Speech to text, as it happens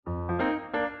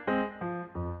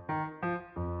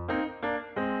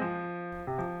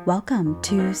Welcome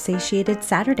to Satiated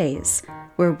Saturdays,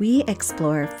 where we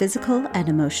explore physical and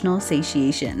emotional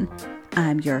satiation.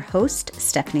 I'm your host,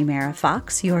 Stephanie Mara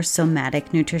Fox, your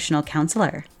somatic nutritional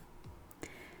counselor.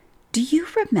 Do you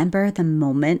remember the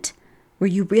moment where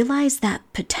you realized that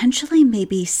potentially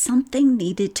maybe something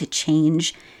needed to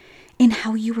change in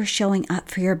how you were showing up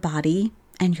for your body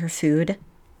and your food?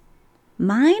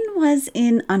 Mine was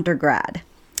in undergrad.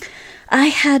 I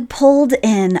had pulled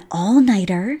an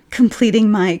all-nighter,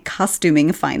 completing my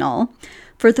costuming final.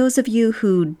 For those of you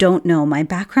who don't know, my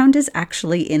background is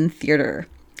actually in theater.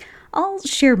 I'll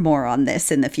share more on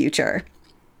this in the future.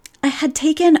 I had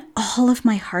taken all of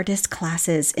my hardest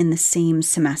classes in the same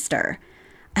semester.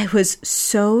 I was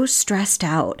so stressed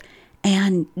out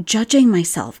and judging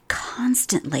myself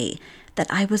constantly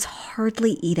that I was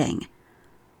hardly eating.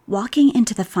 Walking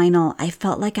into the final, I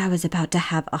felt like I was about to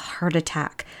have a heart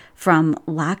attack from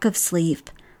lack of sleep,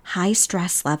 high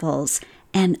stress levels,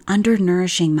 and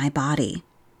undernourishing my body.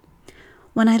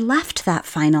 When I left that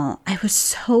final, I was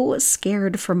so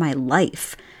scared for my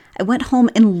life. I went home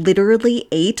and literally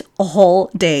ate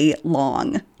all day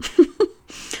long.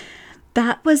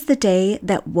 That was the day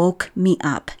that woke me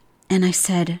up, and I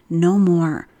said, no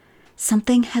more.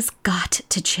 Something has got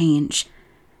to change.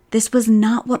 This was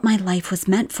not what my life was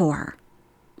meant for.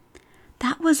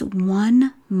 That was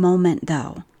one moment,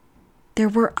 though. There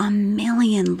were a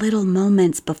million little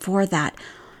moments before that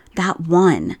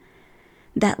one,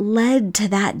 that led to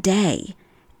that day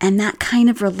and that kind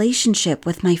of relationship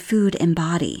with my food and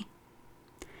body.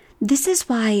 This is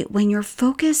why when your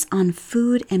focus on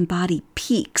food and body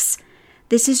peaks,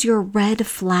 this is your red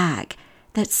flag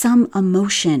that some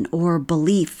emotion or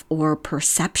belief or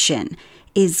perception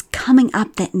is coming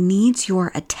up that needs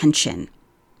your attention.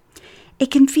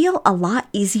 It can feel a lot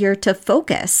easier to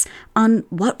focus on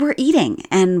what we're eating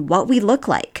and what we look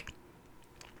like.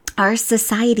 Our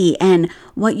society and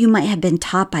what you might have been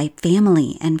taught by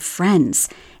family and friends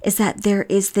is that there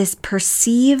is this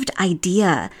perceived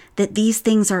idea that these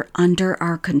things are under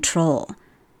our control.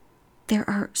 There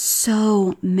are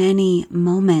so many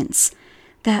moments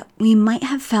that we might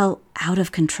have felt out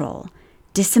of control,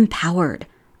 disempowered,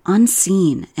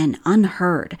 unseen, and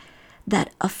unheard,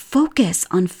 that a focus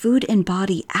on food and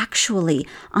body actually,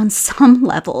 on some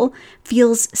level,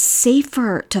 feels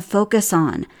safer to focus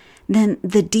on than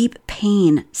the deep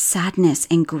pain, sadness,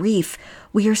 and grief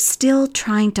we are still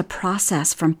trying to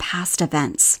process from past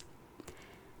events.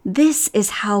 This is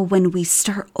how when we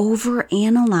start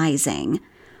overanalyzing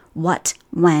what,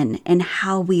 when, and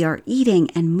how we are eating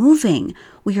and moving,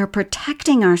 we are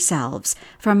protecting ourselves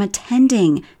from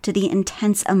attending to the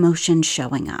intense emotions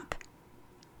showing up.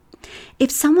 If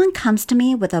someone comes to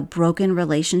me with a broken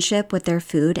relationship with their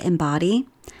food and body,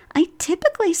 I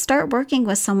typically start working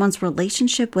with someone's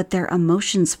relationship with their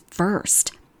emotions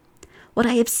first. What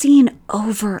I have seen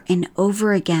over and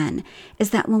over again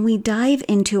is that when we dive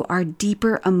into our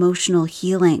deeper emotional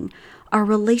healing, our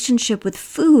relationship with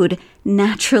food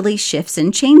naturally shifts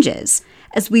and changes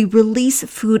as we release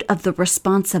food of the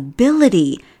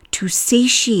responsibility to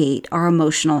satiate our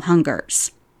emotional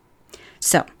hungers.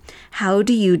 So, how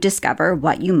do you discover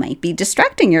what you might be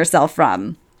distracting yourself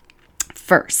from?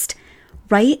 First,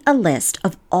 write a list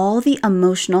of all the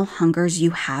emotional hungers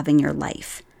you have in your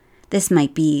life. This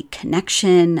might be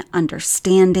connection,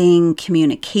 understanding,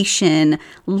 communication,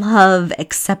 love,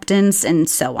 acceptance, and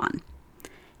so on.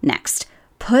 Next,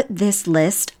 put this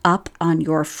list up on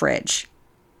your fridge.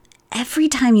 Every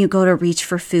time you go to reach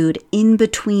for food in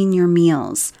between your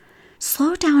meals,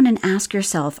 slow down and ask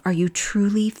yourself, are you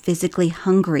truly physically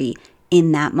hungry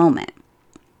in that moment?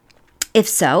 If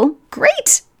so,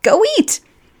 great, go eat.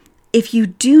 If you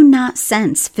do not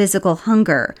sense physical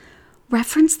hunger,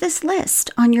 reference this list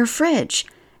on your fridge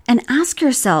and ask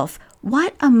yourself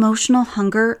what emotional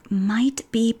hunger might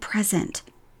be present.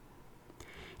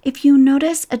 If you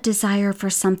notice a desire for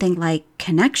something like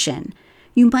connection,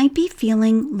 you might be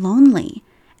feeling lonely,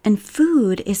 and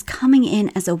food is coming in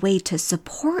as a way to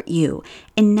support you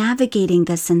in navigating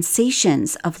the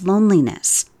sensations of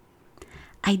loneliness.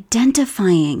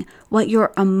 Identifying what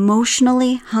you're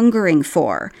emotionally hungering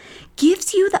for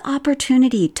gives you the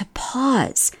opportunity to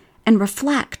pause and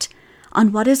reflect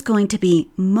on what is going to be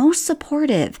most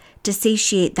supportive to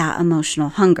satiate that emotional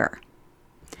hunger.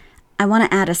 I want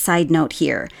to add a side note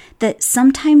here that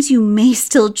sometimes you may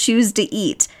still choose to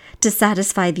eat to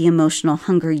satisfy the emotional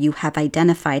hunger you have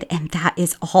identified, and that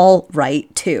is all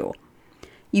right too.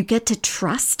 You get to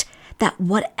trust that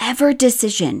whatever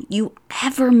decision you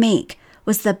ever make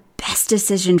was the best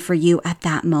decision for you at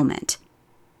that moment.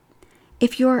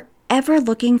 If you're ever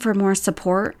looking for more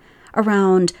support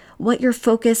around what your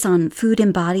focus on food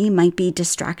and body might be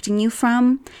distracting you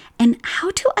from, and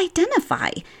how to identify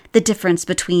the difference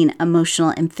between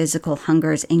emotional and physical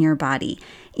hungers in your body,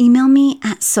 email me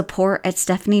at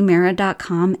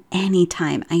support@stephaniemera.com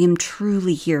anytime. I am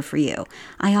truly here for you.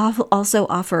 I also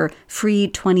offer free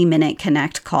 20-minute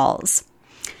connect calls.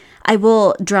 I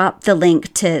will drop the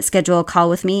link to schedule a call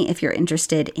with me if you're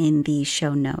interested in the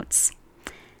show notes.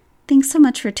 Thanks so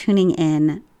much for tuning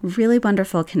in. Really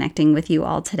wonderful connecting with you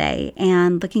all today,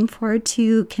 and looking forward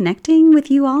to connecting with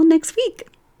you all next week.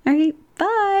 All right,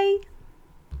 bye.